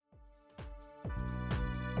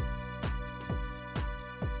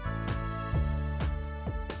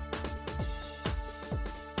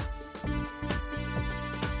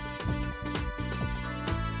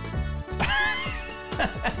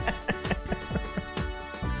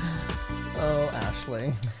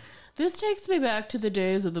Ashley? This takes me back to the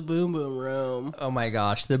days of the Boom Boom Room. Oh my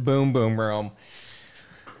gosh, the Boom Boom Room.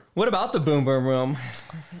 What about the Boom Boom Room?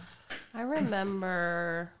 I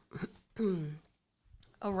remember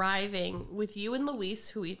arriving with you and Luis,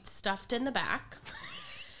 who we stuffed in the back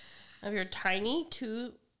of your tiny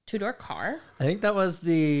two-door car. I think that was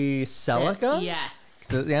the Celica? Yes.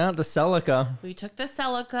 The Celica. We took the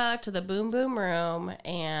Celica to the Boom Boom Room,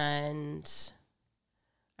 and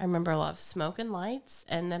I remember a lot of smoke and lights,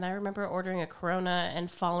 and then I remember ordering a Corona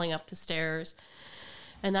and falling up the stairs.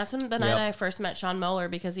 And that's when the night I first met Sean Moeller,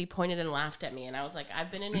 because he pointed and laughed at me, and I was like,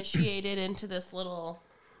 I've been initiated into this little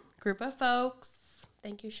group of folks.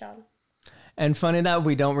 Thank you, Sean. And funny that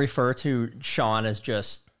we don't refer to Sean as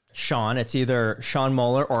just Sean. It's either Sean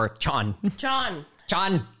Moeller or Chon. John.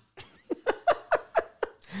 Chon.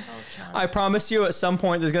 Oh, John. I promise you at some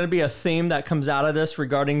point there's going to be a theme that comes out of this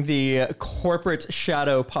regarding the Corporate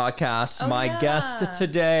Shadow podcast. My guest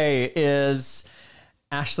today is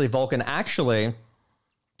Ashley Vulcan. Actually,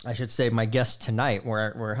 I should say my guest tonight.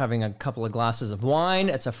 We're having a couple of glasses of wine.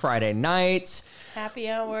 It's a Friday night. Happy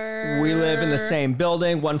hour. We live in the same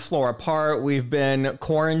building, one floor apart. We've been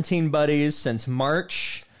quarantine buddies since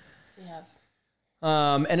March. We have.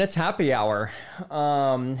 And it's happy hour.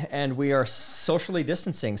 And we are socially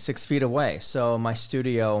distancing 6 feet away. So my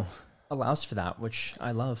studio allows for that, which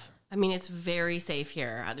I love. I mean, it's very safe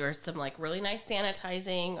here. There's some like really nice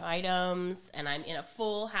sanitizing items, and I'm in a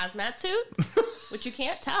full hazmat suit, which you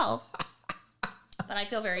can't tell. But I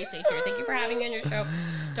feel very safe here. Thank you for having me on your show,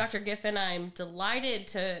 Dr. Giffen. I'm delighted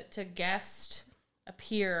to guest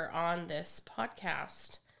appear on this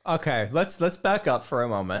podcast. Okay, let's back up for a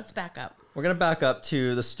moment. Let's back up. We're going to back up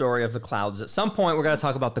to the story of the clouds. At some point, we're going to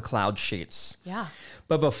talk about the cloud sheets. Yeah.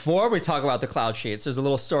 But before we talk about the cloud sheets, there's a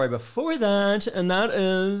little story before that, and that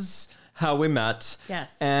is how we met.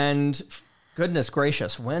 Yes. And goodness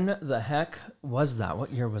gracious, when the heck was that?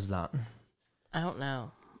 What year was that? I don't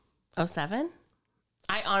know. 07?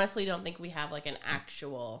 I honestly don't think we have like an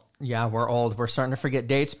actual... Yeah, we're old. We're starting to forget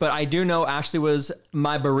dates. But I do know Ashley was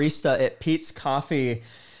my barista at Pete's Coffee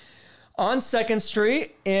on 2nd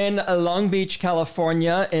Street in Long Beach,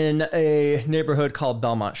 California, in a neighborhood called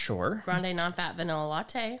Belmont Shore. Grande non-fat vanilla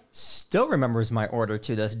latte. Still remembers my order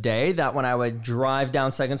to this day, that when I would drive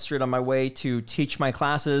down 2nd Street on my way to teach my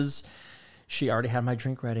classes, she already had my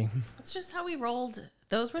drink ready. That's just how we rolled.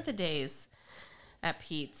 Those were the days at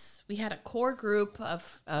Pete's. We had a core group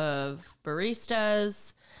of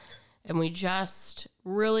baristas, and we just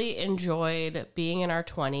really enjoyed being in our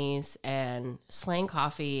 20s and slaying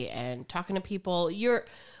coffee and talking to people.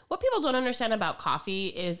 What people don't understand about coffee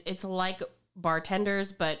is it's like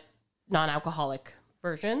bartenders, but non-alcoholic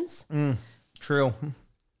versions. True.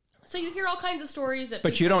 So you hear all kinds of stories that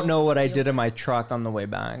But you don't know what I did in my truck on the way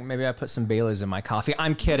back. Maybe I put some Baileys in my coffee.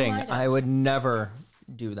 I'm kidding. I would never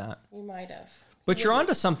do that. You might have. But you're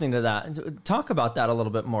onto something to that. Talk about that a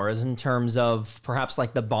little bit more, as in terms of perhaps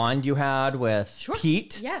like the bond you had with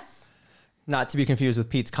Pete. Yes. Not to be confused with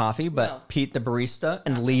Pete's Coffee, but Pete the barista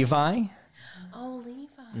and Levi. Oh,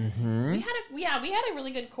 Levi. Mm-hmm. We had a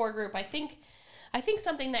really good core group. I think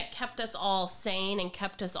something that kept us all sane and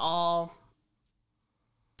kept us all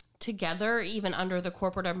together, even under the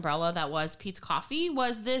corporate umbrella that was Pete's Coffee,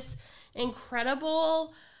 was this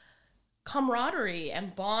incredible camaraderie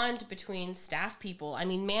and bond between staff people. I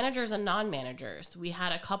mean, managers and non-managers. We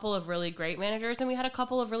had a couple of really great managers, and we had a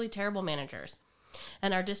couple of really terrible managers.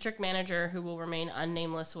 And our district manager, who will remain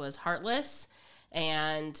unnameless, was heartless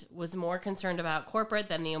and was more concerned about corporate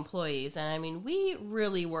than the employees. And I mean, we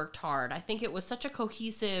really worked hard. I think it was such a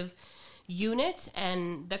cohesive unit,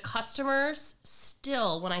 and the customers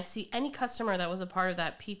still, when I see any customer that was a part of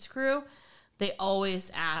that Pete's crew, they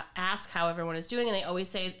always ask how everyone is doing, and they always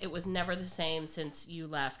say it was never the same since you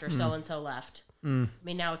left or so-and-so left. I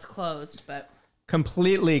mean, now it's closed, but...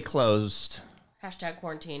 Completely closed. Hashtag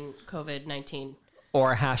quarantine COVID-19.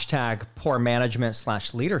 Or hashtag poor management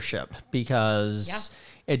 / leadership, because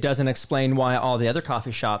it doesn't explain why all the other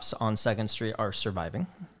coffee shops on 2nd Street are surviving.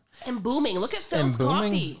 And booming. Look at Phil's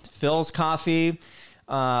Coffee. Phil's Coffee.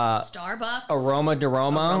 Starbucks. Aroma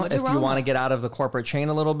d'Aroma. If you want to get out of the corporate chain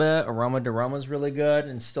a little bit, Aroma d'Aroma is really good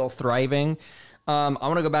and still thriving. I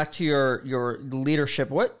want to go back to your leadership.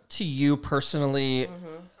 What to you personally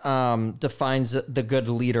defines the good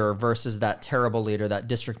leader versus that terrible leader, that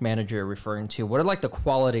district manager you're referring to? What are like the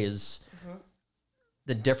qualities,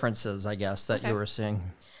 the differences, I guess, that you were seeing?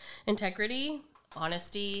 Integrity,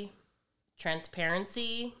 honesty,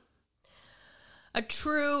 transparency, a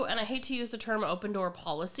true, and I hate to use the term open door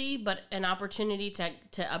policy, but an opportunity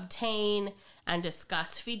to obtain and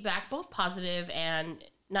discuss feedback, both positive and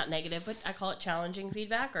not negative, but I call it challenging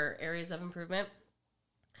feedback or areas of improvement.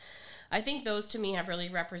 I think those to me have really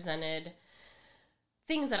represented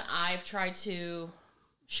things that I've tried to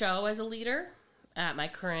show as a leader at my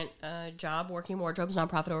current job, Working Wardrobes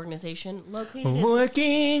nonprofit organization located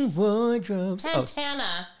Working Wardrobes.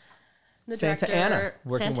 Santana. Santa Ana.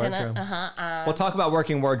 Working Wardrobes. We'll talk about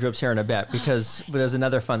Working Wardrobes here in a bit because there's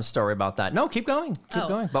another fun story about that. No, keep going. Keep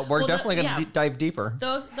going. But we're definitely going to dive deeper.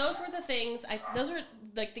 Those were the things, those were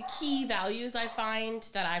like the key values I find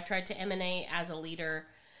that I've tried to emanate as a leader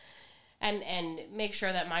and make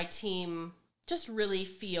sure that my team just really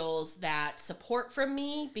feels that support from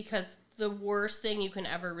me, because the worst thing you can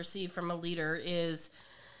ever receive from a leader is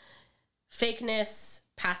fakeness,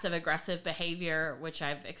 passive-aggressive behavior, which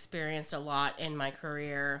I've experienced a lot in my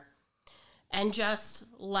career, and just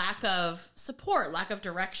lack of support, lack of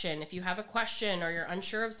direction. If you have a question or you're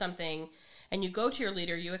unsure of something and you go to your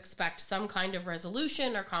leader, you expect some kind of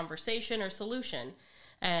resolution or conversation or solution.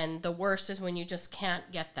 And the worst is when you just can't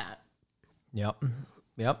get that. Yep.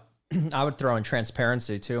 I would throw in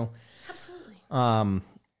transparency too. Absolutely.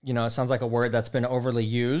 It sounds like a word that's been overly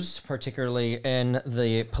used, particularly in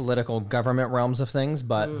the political government realms of things.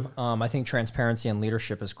 But I think transparency and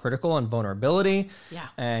leadership is critical, and vulnerability. Yeah.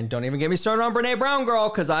 And don't even get me started on Brene Brown, girl,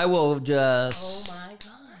 because I will just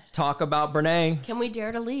talk about Brene. Can we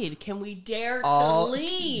dare to lead? Can we dare to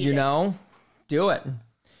lead? Do it. I'm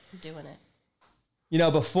doing it.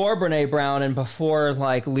 Before Brene Brown and before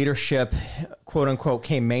leadership, quote unquote,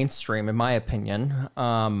 came mainstream, in my opinion,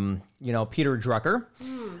 Peter Drucker,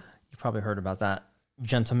 you probably heard about that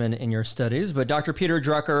gentleman in your studies, but Dr. Peter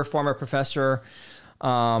Drucker, former professor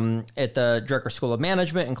at the Drucker School of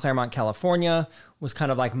Management in Claremont, California, was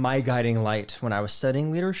kind of like my guiding light when I was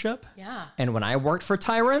studying leadership. Yeah. And when I worked for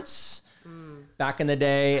Tyrants, back in the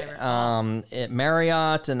day, at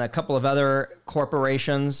Marriott and a couple of other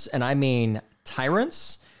corporations, and I mean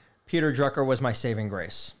Tyrants, Peter Drucker was my saving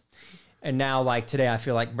grace. And now, today, I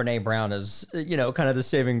feel like Brene Brown is, kind of the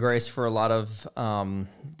saving grace for a lot of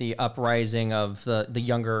the uprising of the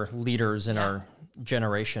younger leaders in our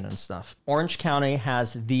generation and stuff. Orange County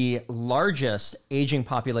has the largest aging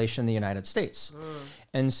population in the United States.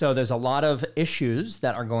 And so there's a lot of issues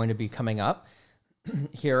that are going to be coming up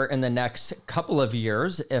here in the next couple of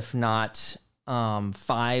years, if not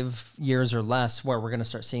 5 years or less, where we're going to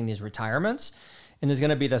start seeing these retirements. And there's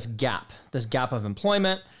going to be this gap of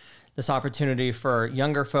employment, this opportunity for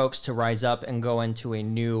younger folks to rise up and go into a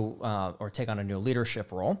new or take on a new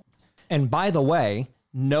leadership role. And by the way,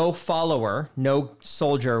 no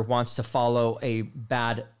soldier wants to follow a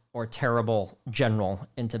bad or terrible general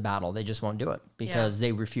into battle. They just won't do it because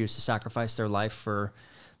they refuse to sacrifice their life for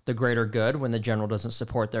the greater good when the general doesn't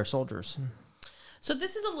support their soldiers. So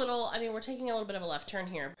this is we're taking a little bit of a left turn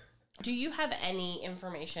here. Do you have any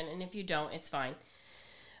information, and if you don't, it's fine,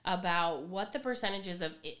 about what the percentages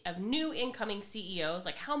of new incoming CEOs,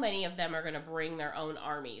 like how many of them are going to bring their own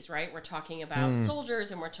armies, right? We're talking about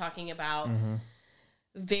soldiers, and we're talking about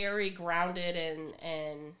very grounded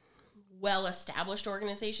and well-established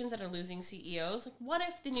organizations that are losing CEOs. Like, what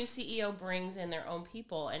if the new CEO brings in their own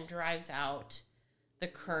people and drives out the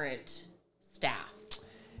current staff?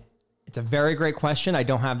 It's a very great question. I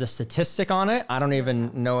don't have the statistic on it. I don't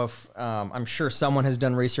even know if, I'm sure someone has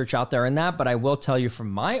done research out there in that, but I will tell you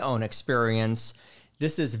from my own experience,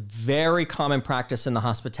 this is very common practice in the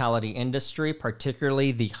hospitality industry,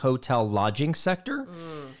 particularly the hotel lodging sector.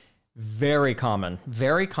 Very common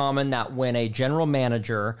that when a general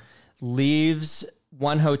manager leaves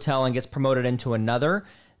one hotel and gets promoted into another,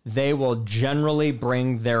 they will generally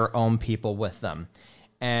bring their own people with them.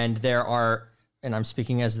 And there are, and I'm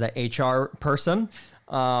speaking as the HR person,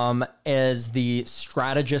 as the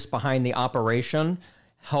strategist behind the operation,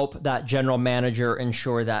 help that general manager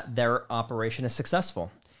ensure that their operation is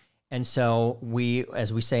successful. And so we,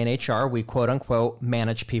 as we say in HR, we quote unquote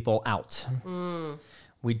manage people out.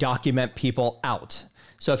 We document people out.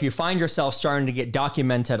 So if you find yourself starting to get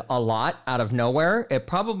documented a lot out of nowhere, it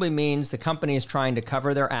probably means the company is trying to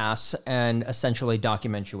cover their ass and essentially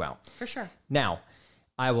document you out. For sure. Now,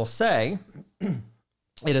 I will say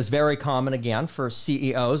it is very common, again, for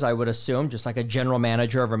CEOs, I would assume, just like a general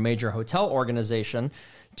manager of a major hotel organization,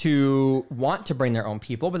 to want to bring their own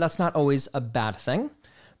people, but that's not always a bad thing,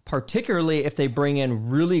 particularly if they bring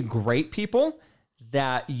in really great people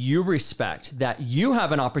that you respect, that you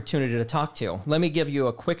have an opportunity to talk to. Let me give you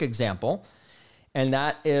a quick example. And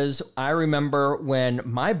that is, I remember when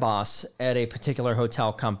my boss at a particular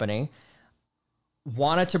hotel company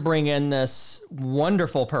wanted to bring in this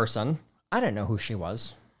wonderful person. I didn't know who she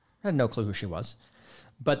was. I had no clue who she was.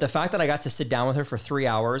 But the fact that I got to sit down with her for 3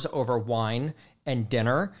 hours over wine and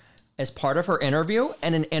dinner as part of her interview,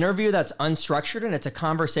 and an interview that's unstructured and it's a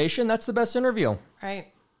conversation, that's the best interview. Right.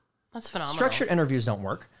 That's phenomenal. Structured interviews don't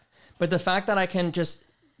work. But the fact that I can just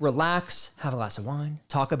relax, have a glass of wine,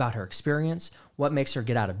 talk about her experience, what makes her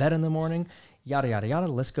get out of bed in the morning, yada, yada, yada,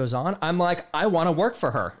 the list goes on. I'm like, I want to work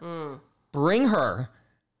for her. Bring her.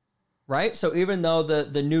 Right? So even though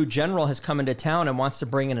the new general has come into town and wants to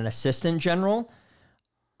bring in an assistant general,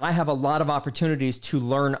 I have a lot of opportunities to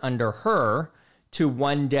learn under her to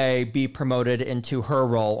one day be promoted into her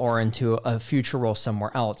role or into a future role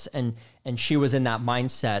somewhere else. And she was in that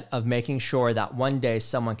mindset of making sure that one day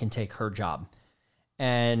someone can take her job.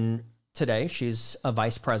 And today she's a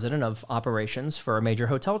vice president of operations for a major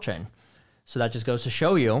hotel chain. So that just goes to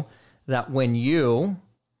show you that when you,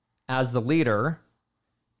 as the leader,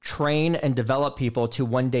 train and develop people to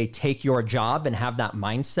one day take your job and have that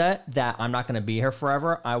mindset that I'm not going to be here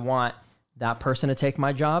forever, I want that person to take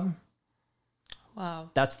my job. Wow.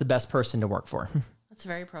 That's the best person to work for. That's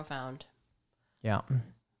very profound. Yeah.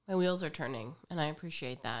 My wheels are turning, and I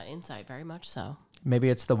appreciate that insight very much so. Maybe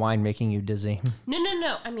it's the wine making you dizzy.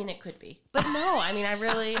 No. I mean, it could be. But no, I mean,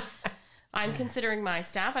 I'm considering my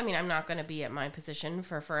staff. I mean, I'm not going to be at my position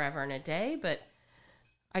for forever and a day, but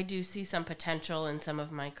I do see some potential in some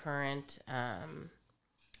of my current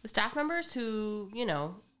staff members who,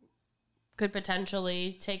 could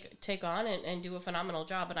potentially take on and do a phenomenal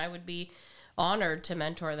job. And I would be honored to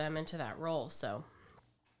mentor them into that role. So,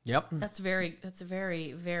 yep, that's very,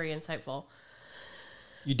 very insightful.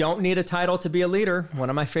 You don't need a title to be a leader.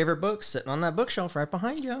 One of my favorite books sitting on that bookshelf right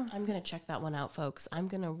behind you. I'm going to check that one out, folks. I'm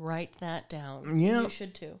going to write that down. Yeah. You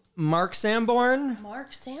should too. Mark Sanborn.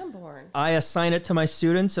 I assign it to my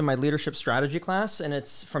students in my leadership strategy class, and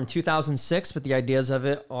it's from 2006, but the ideas of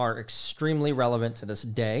it are extremely relevant to this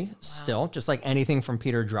day. Wow. Still, just like anything from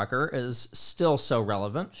Peter Drucker is still so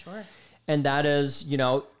relevant. Sure. And that is,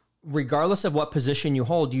 regardless of what position you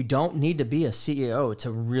hold, you don't need to be a CEO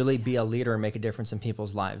to really be a leader and make a difference in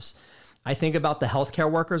people's lives. I think about the healthcare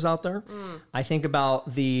workers out there. I think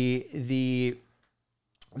about the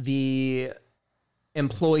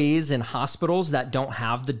employees in hospitals that don't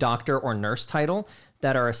have the doctor or nurse title,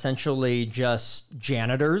 that are essentially just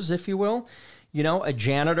janitors, if you will. A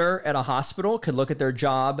janitor at a hospital could look at their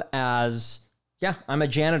job as, yeah, I'm a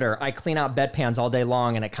janitor. I clean out bedpans all day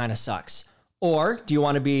long and it kind of sucks. Or do you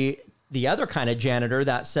want to be the other kind of janitor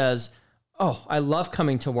that says, oh, I love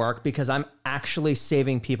coming to work because I'm actually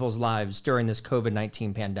saving people's lives during this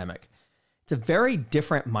COVID-19 pandemic? It's a very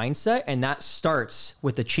different mindset, and that starts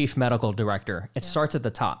with the chief medical director. It starts at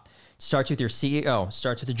the top. It starts with your CEO. It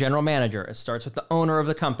starts with the general manager. It starts with the owner of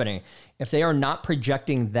the company. If they are not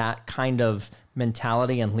projecting that kind of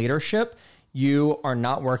mentality and leadership, you are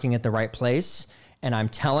not working at the right place. And I'm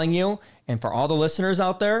telling you, and for all the listeners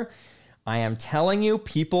out there, I am telling you,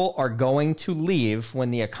 people are going to leave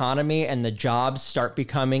when the economy and the jobs start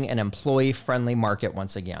becoming an employee-friendly market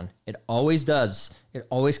once again. It always does. It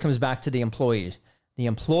always comes back to the employee. The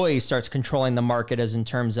employee starts controlling the market as in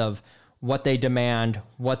terms of what they demand,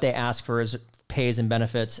 what they ask for as pays and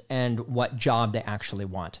benefits, and what job they actually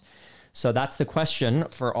want. So that's the question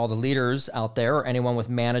for all the leaders out there, or anyone with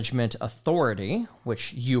management authority,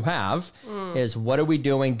 which you have, is what are we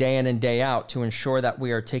doing day in and day out to ensure that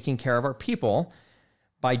we are taking care of our people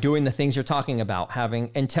by doing the things you're talking about,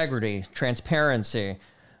 having integrity, transparency.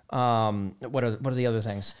 What are the other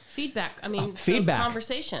things? Feedback. I mean, feedback. Those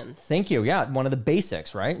conversations. Thank you. Yeah, one of the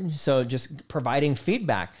basics, right? So just providing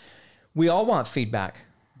feedback. We all want feedback,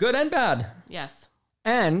 good and bad. Yes.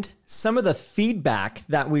 And some of the feedback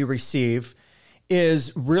that we receive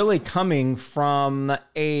is really coming from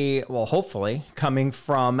hopefully coming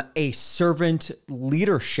from a servant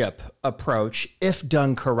leadership approach if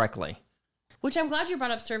done correctly. Which I'm glad you brought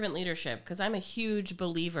up servant leadership, because I'm a huge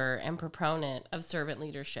believer and proponent of servant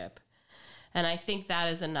leadership. And I think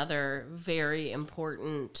that is another very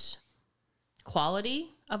important quality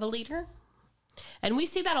of a leader. And we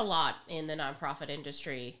see that a lot in the nonprofit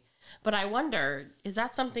industry. But I wonder, is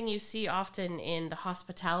that something you see often in the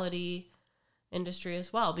hospitality industry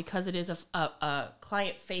as well? Because it is a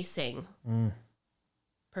client-facing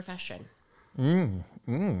profession.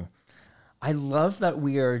 I love that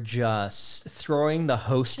we are just throwing the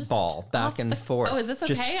host ball back and forth. Oh, is this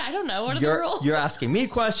okay? I don't know. What are the rules? You're asking me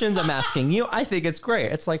questions. I'm asking you. I think it's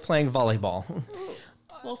great. It's like playing volleyball.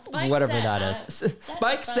 Well, spike whatever set, that is.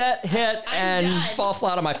 Spike set, hit, and fall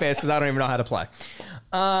flat on my face because I don't even know how to play.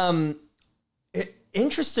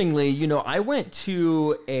 Interestingly, I went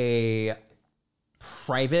to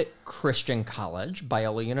private Christian college,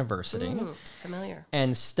 Biola University. Familiar.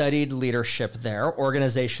 And studied leadership there,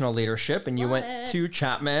 organizational leadership. And you went to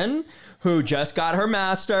Chapman, who just got her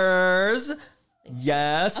master's.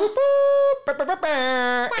 Yes. In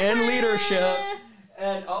leadership.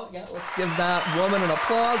 And let's give that woman an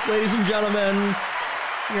applause, ladies and gentlemen.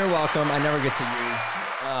 You're welcome. I never get to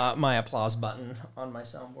use my applause button on my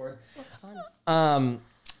soundboard. That's fun.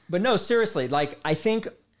 But no, seriously, like, I think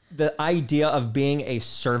the idea of being a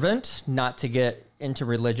servant, not to get into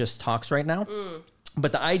religious talks right now,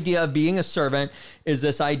 but the idea of being a servant is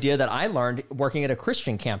this idea that I learned working at a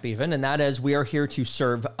Christian camp even, and that is we are here to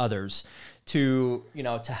serve others, to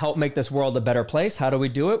help make this world a better place. How do we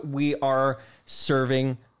do it? We are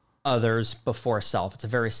serving others before self. It's a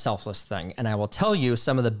very selfless thing. And I will tell you,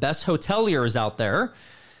 some of the best hoteliers out there,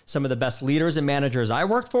 some of the best leaders and managers I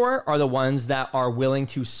worked for are the ones that are willing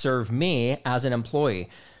to serve me as an employee.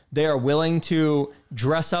 They are willing to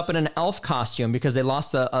dress up in an elf costume because they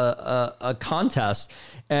lost a contest.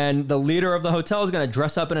 And the leader of the hotel is going to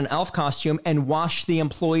dress up in an elf costume and wash the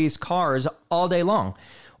employees' cars all day long.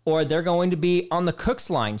 Or they're going to be on the cook's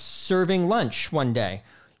line serving lunch one day.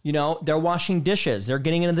 They're washing dishes. They're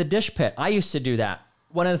getting into the dish pit. I used to do that.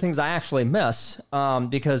 One of the things I actually miss,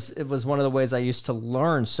 because it was one of the ways I used to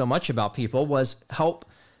learn so much about people, was help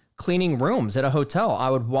cleaning rooms at a hotel. I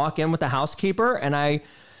would walk in with the housekeeper and I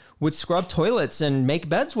would scrub toilets and make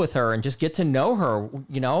beds with her and just get to know her.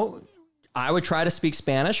 I would try to speak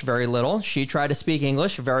Spanish, very little. She tried to speak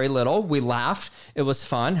English, very little. We laughed. It was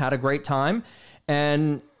fun, had a great time.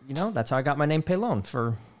 And, that's how I got my name Pelon,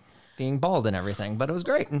 for being bald and everything, but it was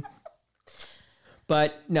great.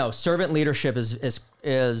 But no, servant leadership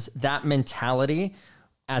is that mentality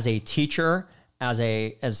as a teacher,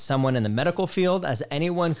 as someone in the medical field, as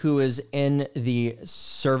anyone who is in the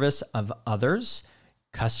service of others,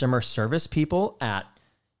 customer service people at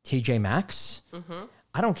TJ Maxx.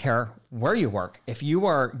 I don't care where you work. If you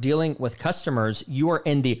are dealing with customers, you are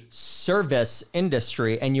in the service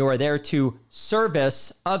industry and you are there to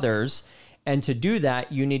service others. And to do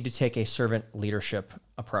that, you need to take a servant leadership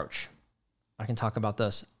approach. I can talk about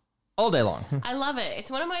this all day long. I love it.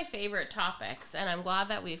 It's one of my favorite topics, and I'm glad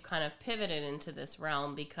that we've kind of pivoted into this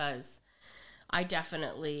realm because I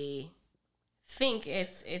definitely think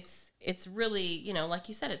it's really, like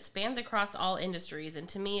you said, it spans across all industries, and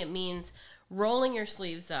to me it means rolling your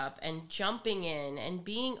sleeves up and jumping in and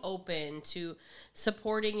being open to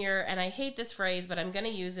supporting and I hate this phrase, but I'm going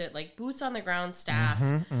to use it, like boots on the ground staff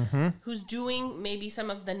who's doing maybe some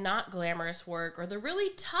of the not glamorous work or the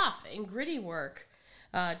really tough and gritty work,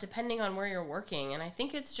 depending on where you're working. And I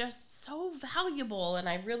think it's just so valuable. And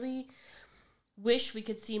I really wish we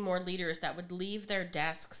could see more leaders that would leave their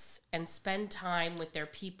desks and spend time with their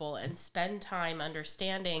people and spend time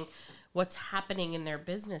understanding what's happening in their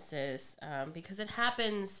businesses, because it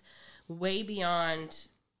happens way beyond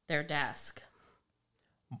their desk.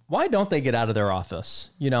 Why don't they get out of their office?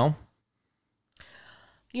 Why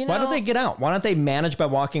don't they get out? Why don't they manage by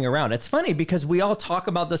walking around? It's funny because we all talk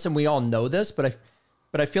about this and we all know this, but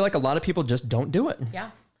I feel like a lot of people just don't do it.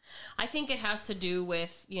 Yeah. I think it has to do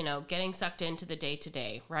with, getting sucked into the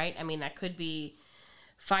day-to-day, right? I mean, that could be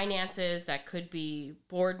finances, that could be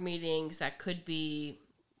board meetings, that could be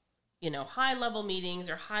high-level meetings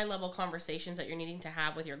or high-level conversations that you're needing to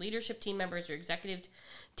have with your leadership team members, your executive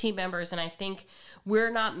team members. And I think we're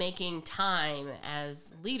not making time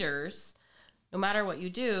as leaders, no matter what you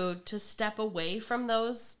do, to step away from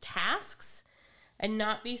those tasks and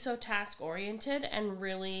not be so task-oriented and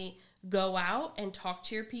really go out and talk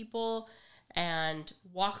to your people and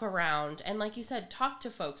walk around. And like you said, talk to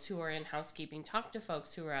folks who are in housekeeping, talk to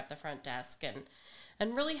folks who are at the front desk,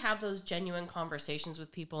 and really have those genuine conversations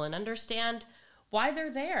with people and understand why they're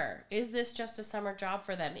there. Is this just a summer job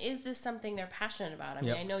for them? Is this something they're passionate about? I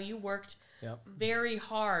mean, I know you worked very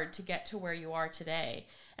hard to get to where you are today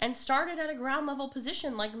and started at a ground level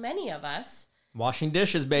position like many of us. Washing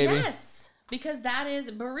dishes, baby. Yes, because that is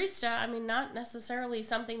barista. I mean, not necessarily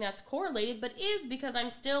something that's correlated, but is because I'm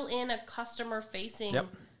still in a customer facing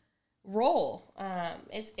role.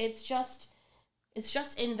 It's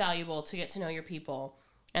just invaluable to get to know your people.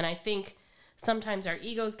 And I think sometimes our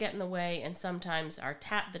egos get in the way and sometimes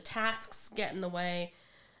the tasks get in the way,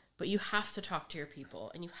 but you have to talk to your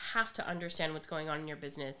people and you have to understand what's going on in your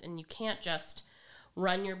business. And you can't just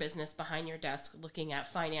run your business behind your desk looking at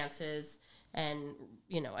finances and,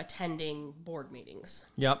 attending board meetings.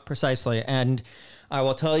 Yep, precisely. And I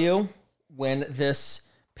will tell you, when this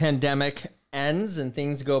pandemic ends and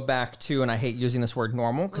things go back to, and I hate using this word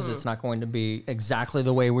normal because it's not going to be exactly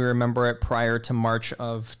the way we remember it prior to March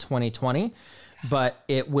of 2020, but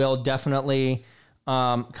it will definitely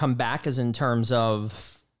come back is in terms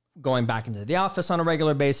of going back into the office on a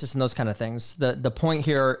regular basis and those kind of things. The point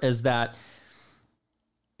here is that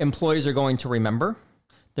employees are going to remember.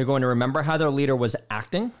 They're going to remember how their leader was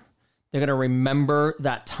acting. They're going to remember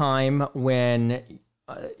that time when,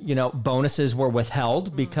 bonuses were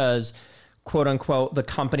withheld because, quote unquote, the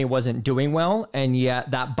company wasn't doing well. And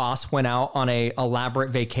yet that boss went out on a elaborate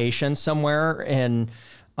vacation somewhere in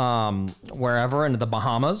wherever, into the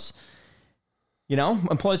Bahamas.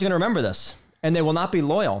 Employees are going to remember this. And they will not be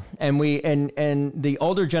loyal. And the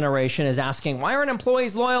older generation is asking, why aren't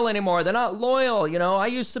employees loyal anymore? They're not loyal. I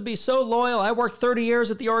used to be so loyal. I worked 30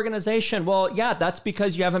 years at the organization. Well, yeah, that's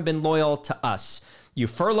because you haven't been loyal to us. You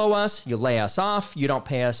furlough us, you lay us off, you don't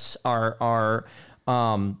pay us our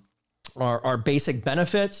basic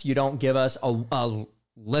benefits. You don't give us a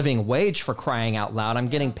living wage, for crying out loud. I'm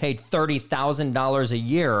getting paid $30,000 a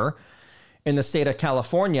year in the state of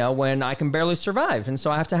California when I can barely survive. And so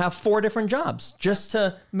I have to have 4 different jobs just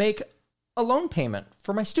to make a loan payment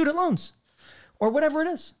for my student loans or whatever it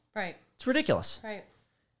is. Right. It's ridiculous. Right.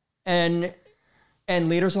 And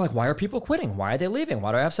leaders are like, why are people quitting? Why are they leaving?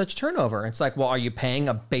 Why do I have such turnover? It's like, well, are you paying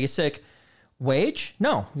a basic wage?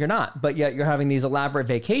 No, you're not. But yet you're having these elaborate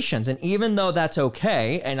vacations. And even though that's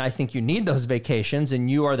okay, and I think you need those vacations, and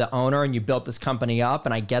you are the owner and you built this company up,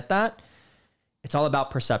 and I get that, it's all about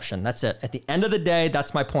perception. That's it. At the end of the day,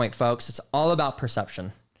 that's my point, folks. It's all about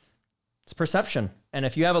perception. It's perception. And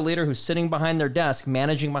if you have a leader who's sitting behind their desk,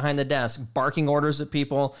 managing behind the desk, barking orders at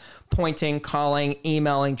people, pointing, calling,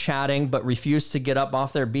 emailing, chatting, but refuse to get up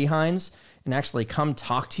off their behinds and actually come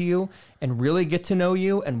talk to you and really get to know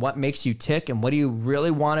you and what makes you tick and what do you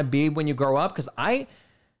really want to be when you grow up? Because I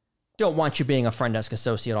don't want you being a front desk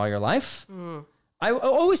associate all your life. I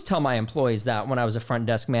always tell my employees that when I was a front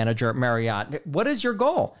desk manager at Marriott. What is your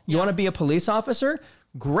goal? You want to be a police officer?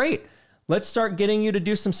 Great. Let's start getting you to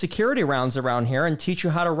do some security rounds around here and teach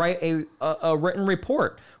you how to write a written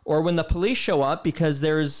report. Or when the police show up because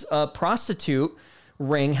there's a prostitute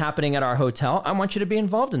ring happening at our hotel, I want you to be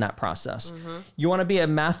involved in that process. You want to be a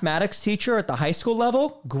mathematics teacher at the high school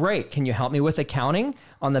level? Great. Can you help me with accounting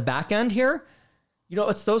on the back end here?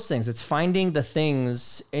 It's those things. It's finding the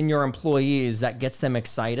things in your employees that gets them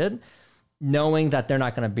excited, knowing that they're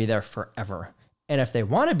not going to be there forever. And if they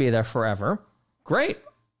want to be there forever, great.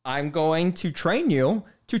 I'm going to train you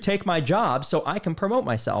to take my job so I can promote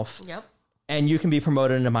myself. Yep. And you can be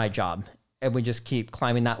promoted into my job. And we just keep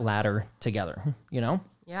climbing that ladder together,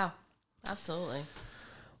 Yeah, absolutely.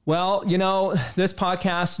 Well, this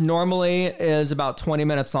podcast normally is about 20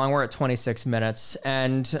 minutes long. We're at 26 minutes.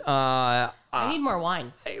 And I need more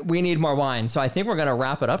wine. We need more wine. So I think we're going to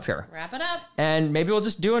wrap it up here. Wrap it up. And maybe we'll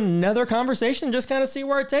just do another conversation and just kind of see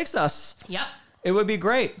where it takes us. Yep. It would be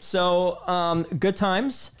great. So good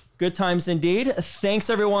times. Good times indeed. Thanks,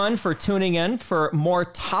 everyone, for tuning in. For more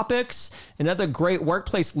topics and other great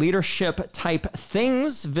workplace leadership type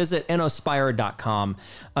things, visit innospire.com.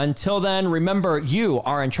 Until then, remember, you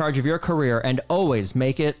are in charge of your career and always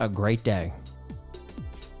make it a great day.